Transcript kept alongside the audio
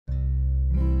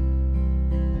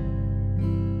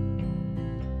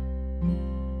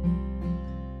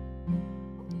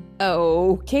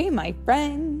Okay, my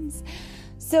friends.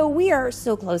 So we are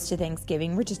so close to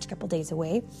Thanksgiving. We're just a couple days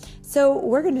away. So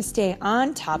we're going to stay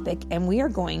on topic and we are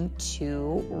going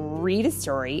to read a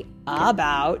story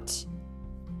about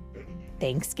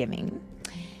Thanksgiving.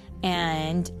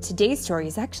 And today's story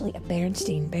is actually a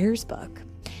Berenstain Bears book.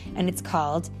 And it's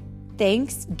called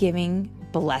Thanksgiving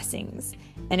Blessings.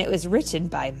 And it was written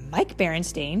by Mike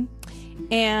Berenstain.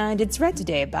 And it's read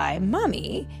today by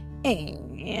Mommy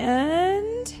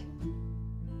and...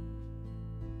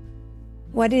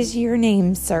 What is your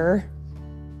name, sir?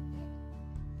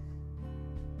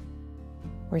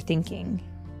 We're thinking.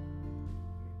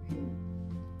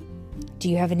 Do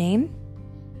you have a name?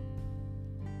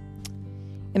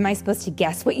 Am I supposed to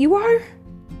guess what you are?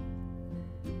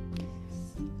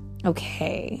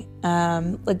 Okay,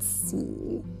 let's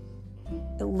see.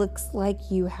 It looks like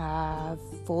you have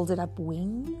folded up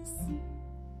wings.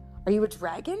 Are you a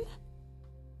dragon?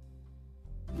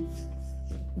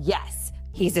 Yes,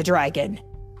 he's a dragon.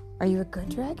 Are you a good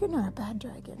dragon or a bad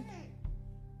dragon?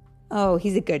 Oh,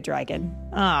 he's a good dragon.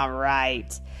 All right.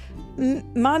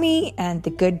 Mommy and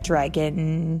the good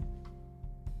dragon.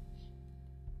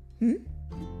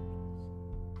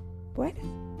 What?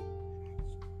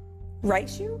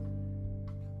 Raichu?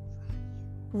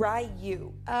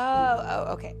 Ryu. Oh,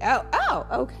 okay. Oh,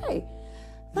 okay.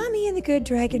 Mommy and the good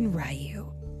dragon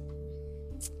Ryu.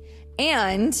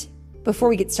 And before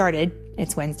we get started,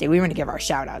 it's Wednesday. We want to give our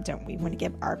shout out, don't we? We want to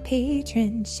give our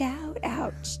patron shout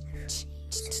out.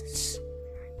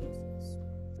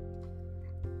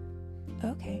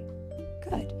 Okay,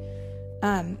 good.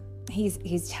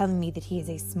 He's telling me that he is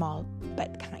a small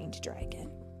but kind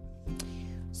dragon.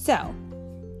 So,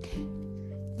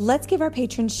 let's give our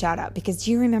patrons shout out, because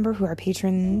do you remember who our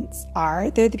patrons are?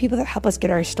 They're the people that help us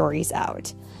get our stories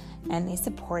out. And they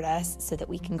support us so that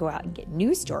we can go out and get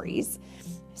new stories,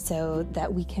 so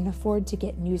that we can afford to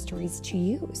get news stories to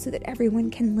you so that everyone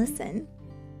can listen.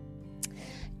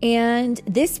 And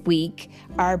this week,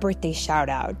 our birthday shout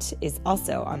out is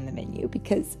also on the menu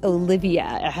because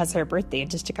Olivia has her birthday in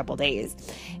just a couple days.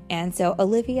 And so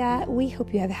Olivia, we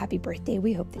hope you have a happy birthday.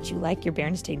 We hope that you like your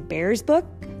Berenstain Bears book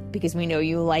because we know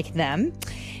you like them.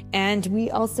 And we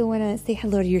also want to say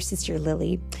hello to your sister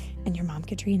Lily and your mom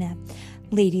Katrina.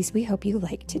 Ladies, we hope you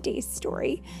like today's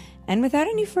story. And without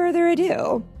any further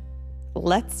ado,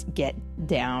 let's get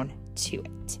down to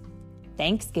it.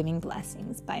 Thanksgiving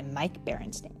Blessings by Mike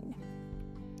Berenstain.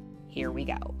 Here we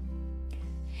go.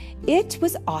 It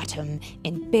was autumn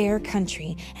in Bear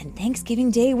Country, and Thanksgiving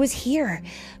Day was here.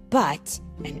 But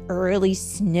an early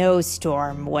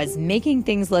snowstorm was making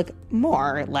things look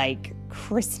more like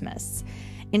Christmas.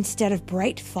 Instead of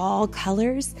bright fall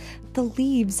colors, the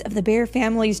leaves of the Bear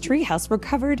family's treehouse were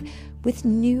covered with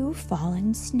new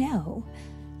fallen snow.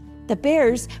 The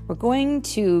Bears were going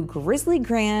to Grizzly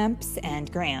Gramps and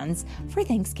Gran's for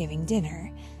Thanksgiving dinner.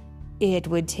 It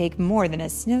would take more than a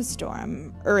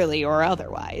snowstorm, early or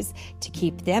otherwise, to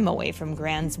keep them away from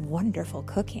Gran's wonderful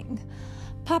cooking.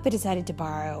 Papa decided to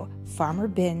borrow Farmer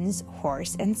Ben's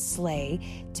horse and sleigh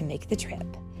to make the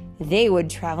trip. They would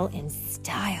travel in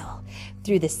style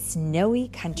through the snowy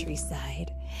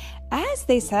countryside. As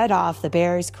they set off, the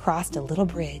Bears crossed a little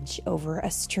bridge over a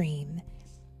stream.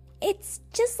 "It's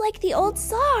just like the old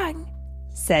song,"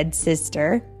 said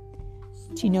Sister.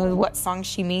 Do you know what song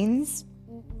she means?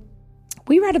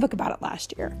 We read a book about it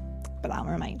last year, but I'll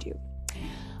remind you.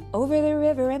 "Over the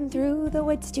river and through the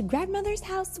woods to grandmother's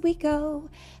house we go.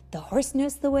 The horse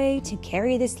knows the way to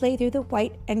carry the sleigh through the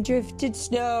white and drifted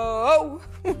snow."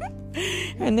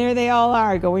 And there they all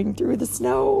are going through the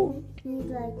snow.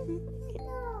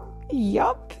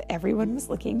 Yup, everyone was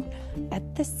looking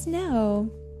at the snow.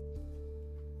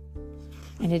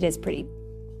 And it is pretty.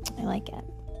 I like it.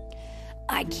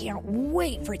 "I can't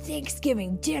wait for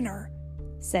Thanksgiving dinner,"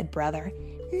 said Brother.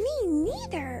 "Me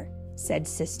neither," said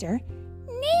Sister.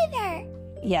 "Neither,"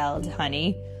 yelled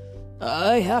Honey.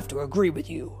 "I have to agree with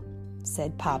you,"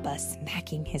 said Papa,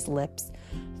 smacking his lips.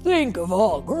 "Think of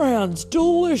all Gran's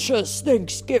delicious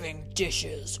Thanksgiving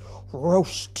dishes.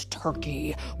 Roast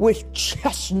turkey with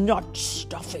chestnut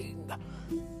stuffing.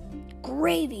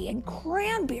 Gravy and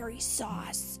cranberry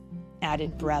sauce,"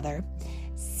 added Brother.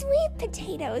 "Sweet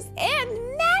potatoes and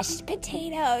mashed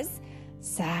potatoes,"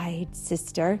 sighed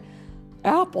Sister.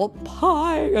 "Apple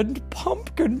pie and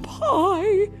pumpkin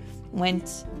pie,"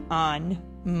 went on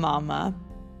Mama.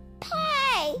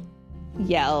 "Pie,"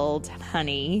 yelled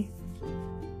Honey.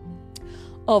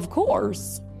 "Of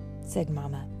course," said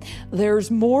Mama.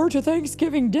 "There's more to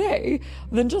Thanksgiving Day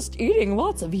than just eating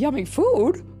lots of yummy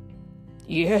food."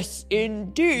 "Yes,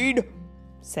 indeed,"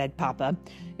 said Papa.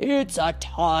 "It's a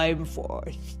time for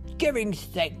giving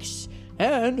thanks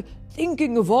and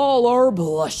thinking of all our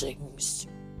blessings.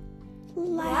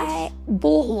 Blessings.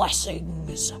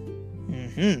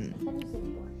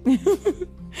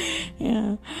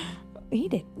 Yeah, he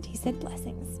did. He said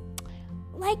blessings.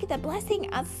 Like the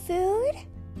blessing of food?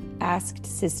 Asked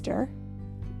Sister.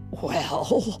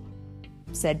 Well,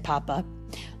 said Papa.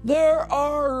 There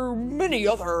are many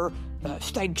other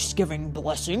Thanksgiving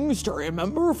blessings to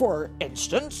remember. For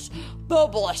instance, the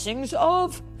blessings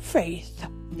of faith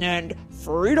and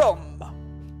freedom.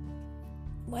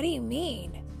 What do you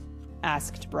mean?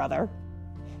 Asked Brother.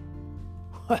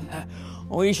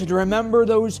 We should remember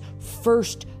those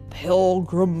first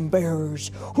pilgrim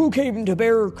bears who came to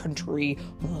Bear Country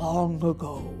long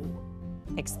ago,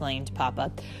 explained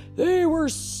Papa. They were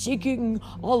seeking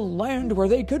a land where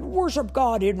they could worship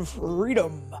God in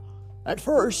freedom. At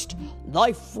first,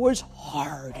 life was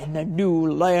hard in the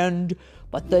new land,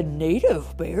 but the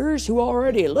native bears who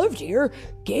already lived here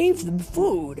gave them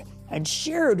food and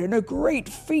shared in a great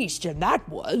feast, and that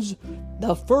was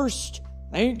the first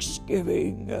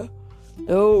Thanksgiving.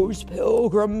 Those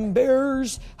pilgrim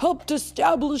bears helped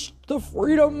establish the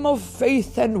freedom of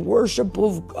faith and worship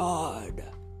of God.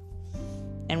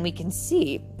 And we can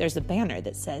see there's a banner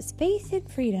that says Faith and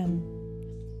Freedom.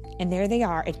 And there they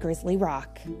are at Grizzly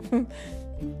Rock.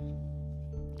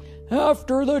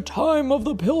 After the time of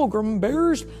the pilgrim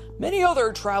bears, many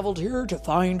others traveled here to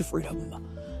find freedom.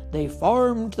 They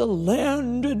farmed the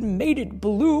land and made it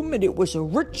bloom, and it was a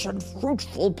rich and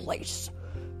fruitful place.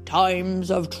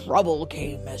 Times of trouble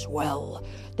came as well.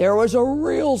 There was a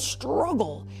real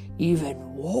struggle,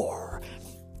 even war,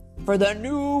 for the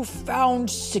newfound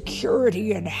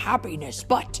security and happiness,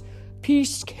 but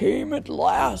peace came at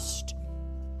last.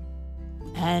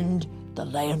 And the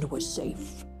land was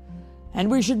safe.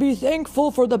 And we should be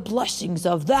thankful for the blessings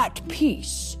of that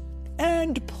peace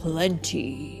and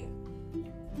plenty.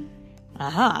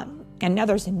 Aha. And now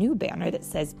there's a new banner that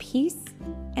says Peace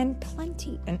and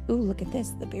Plenty. And ooh, look at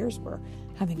this. The bears were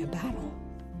having a battle.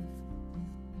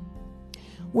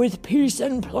 With peace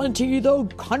and plenty, the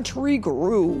country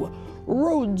grew.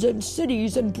 Roads and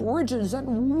cities and bridges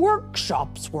and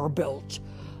workshops were built,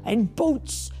 and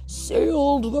boats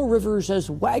sailed the rivers as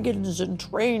wagons and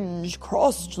trains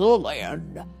crossed the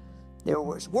land. There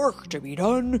was work to be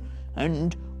done,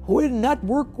 and when that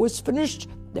work was finished,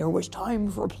 there was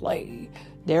time for play.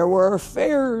 There were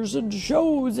fairs and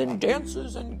shows and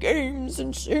dances and games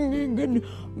and singing and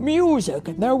music,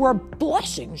 and there were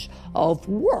blessings of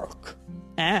work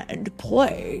and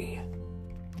play.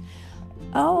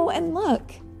 Oh, and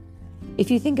look,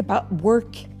 if you think about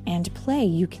work and play,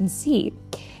 you can see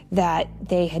that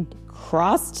they had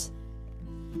crossed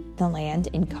the land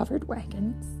in covered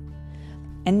wagons,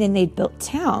 and then they'd built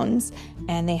towns,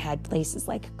 and they had places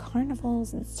like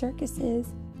carnivals and circuses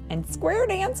and square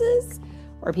dances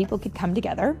where people could come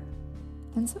together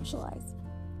and socialize.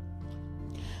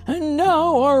 And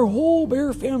now our whole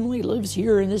bear family lives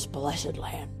here in this blessed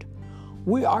land.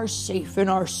 We are safe in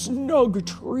our snug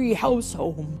tree house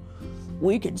home.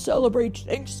 We can celebrate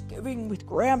Thanksgiving with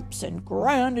Gramps and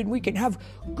Gran, and we can have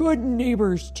good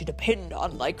neighbors to depend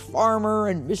on like Farmer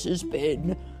and Mrs.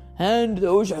 Ben. And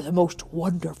those are the most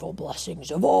wonderful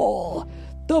blessings of all,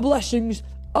 the blessings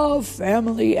of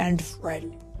family and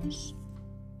friends.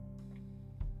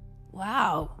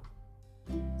 Wow,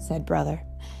 said Brother,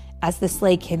 as the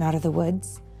sleigh came out of the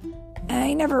woods.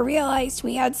 I never realized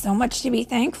we had so much to be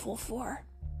thankful for.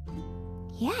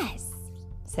 Yes,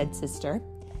 said Sister.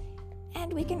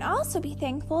 And we can also be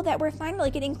thankful that we're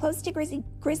finally getting close to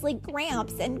Grizzly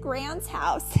Gramps and Gran's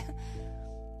house.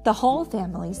 The whole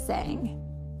family sang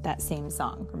that same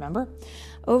song, remember?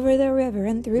 Over the river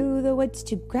and through the woods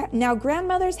to now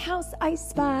grandmother's house I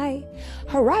spy.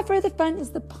 Hurrah for the fun, is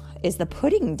the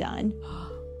pudding done?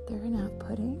 They're gonna have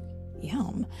pudding?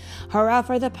 Yum. Hurrah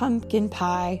for the pumpkin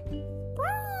pie.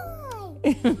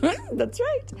 Pie! That's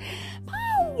right.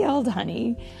 Pie, yelled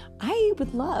Honey. I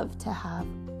would love to have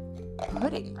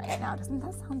pudding right now. Doesn't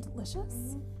that sound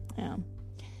delicious? Yeah.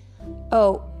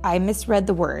 Oh, I misread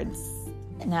the words.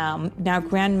 Now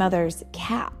grandmother's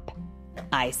cap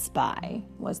I spy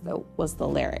was the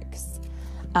lyrics.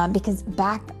 Because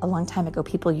back a long time ago,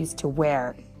 people used to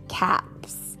wear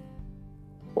caps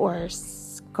or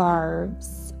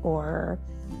scarves or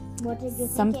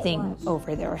something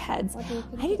over their heads.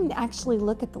 I didn't actually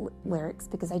look at the lyrics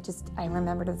because I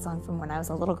remembered the song from when I was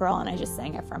a little girl and I just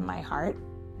sang it from my heart.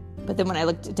 But then when I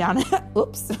looked it down,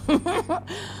 oops.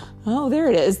 Oh, there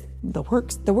it is. The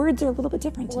words are a little bit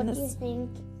different. What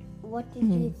did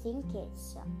you think it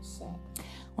said?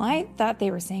 Well, I thought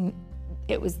they were saying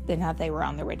it was now they were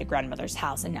on their way to grandmother's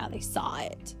house and now they saw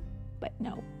it. but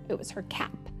no, it was her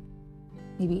cap.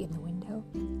 Maybe in the window.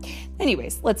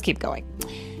 Anyways, let's keep going.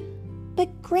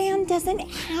 But Gran doesn't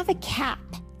have a cap,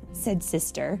 said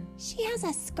Sister. She has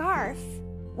a scarf.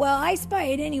 Well, I spy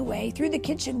it anyway through the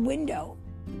kitchen window,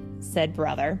 said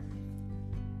Brother.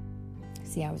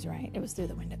 See, I was right. It was through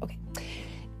the window. Okay.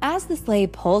 As the sleigh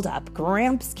pulled up,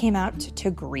 Gramps came out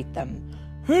to greet them.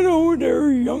 Hello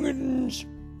there, young'uns,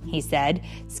 he said,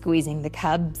 squeezing the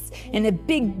cubs in a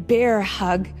big bear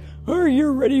hug. Are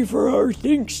you ready for our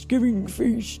Thanksgiving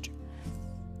feast?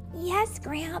 Yes,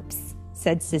 Gramps,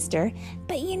 said Sister.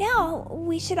 But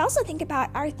we should also think about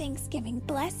our Thanksgiving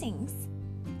blessings.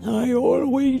 I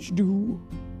always do,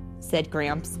 said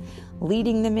Gramps,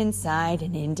 leading them inside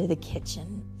and into the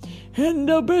kitchen. And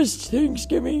the best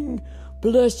Thanksgiving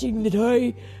blessing that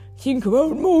I think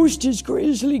about most is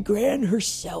Grizzly Gran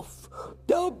herself,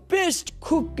 the best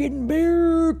cook in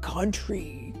Bear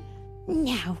Country.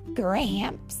 Now,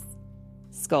 Gramps,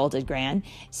 scolded Gran,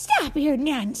 stop your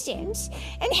nonsense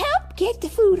and help get the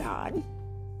food on.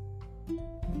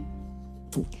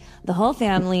 The whole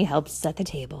family helped set the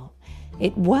table.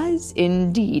 It was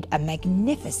indeed a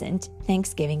magnificent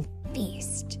Thanksgiving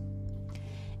feast.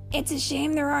 It's a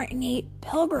shame there aren't any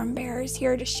pilgrim bears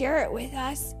here to share it with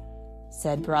us,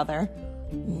 said Brother.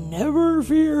 Never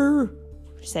fear,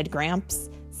 said Gramps,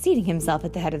 seating himself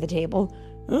at the head of the table.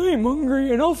 I'm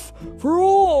hungry enough for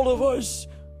all of us.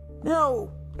 Now,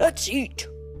 let's eat.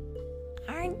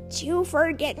 Aren't you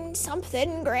forgetting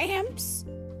something, Gramps?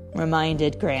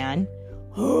 reminded Gran.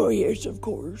 Oh, yes, of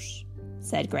course,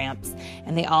 said Gramps,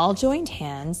 and they all joined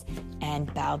hands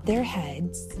and bowed their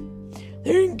heads.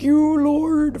 Thank you,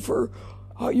 Lord, for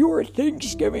your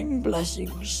Thanksgiving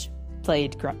blessings,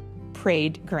 prayed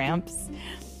Gramps.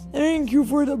 Thank you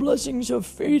for the blessings of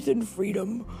faith and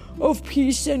freedom, of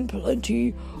peace and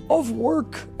plenty, of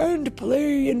work and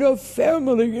play, and of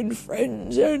family and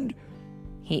friends, and,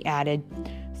 he added,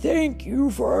 thank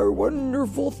you for our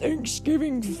wonderful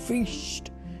Thanksgiving feast.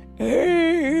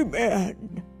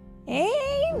 Amen.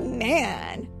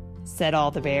 Amen, said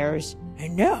all the bears.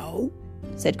 And now,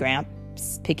 said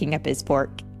Gramps, picking up his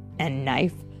fork and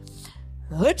knife,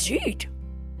 let's eat.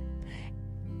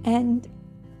 And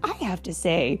I have to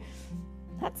say,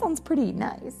 that sounds pretty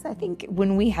nice. I think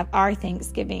when we have our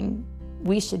Thanksgiving,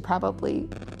 we should probably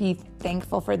be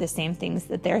thankful for the same things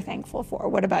that they're thankful for.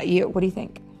 What about you? What do you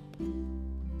think?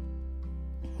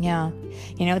 Yeah.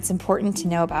 It's important to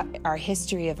know about our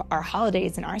history of our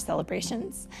holidays and our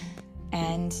celebrations.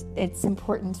 And it's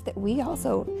important that we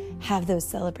also have those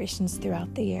celebrations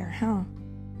throughout the year, huh?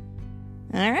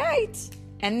 All right.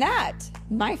 And that,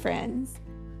 my friends,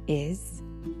 is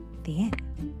the end.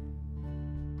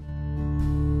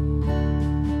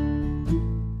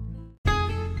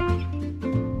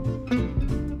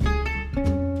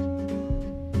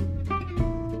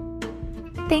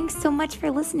 Thanks so much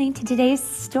for listening to today's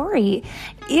story.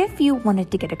 If you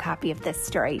wanted to get a copy of this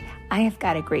story, I have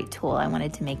got a great tool I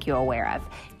wanted to make you aware of.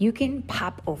 You can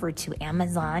pop over to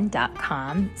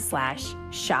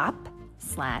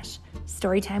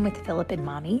amazon.com/shop/storytime with Philip and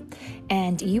Mommy,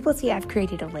 and you will see I've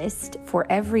created a list for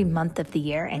every month of the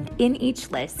year, and in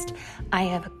each list, I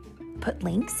have put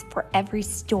links for every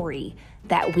story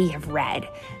that we have read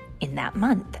in that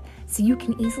month. So you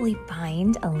can easily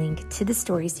find a link to the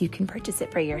story so you can purchase it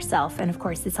for yourself. And of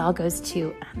course, this all goes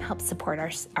to help support our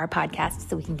podcast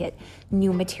so we can get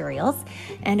new materials.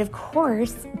 And of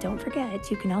course, don't forget,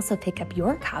 you can also pick up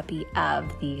your copy of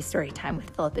the Storytime with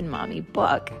Philip and Mommy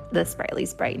book, The Sprightly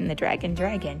Sprite and the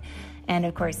Dragon. And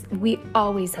of course, we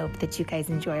always hope that you guys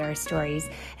enjoy our stories.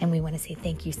 And we want to say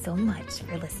thank you so much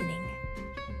for listening.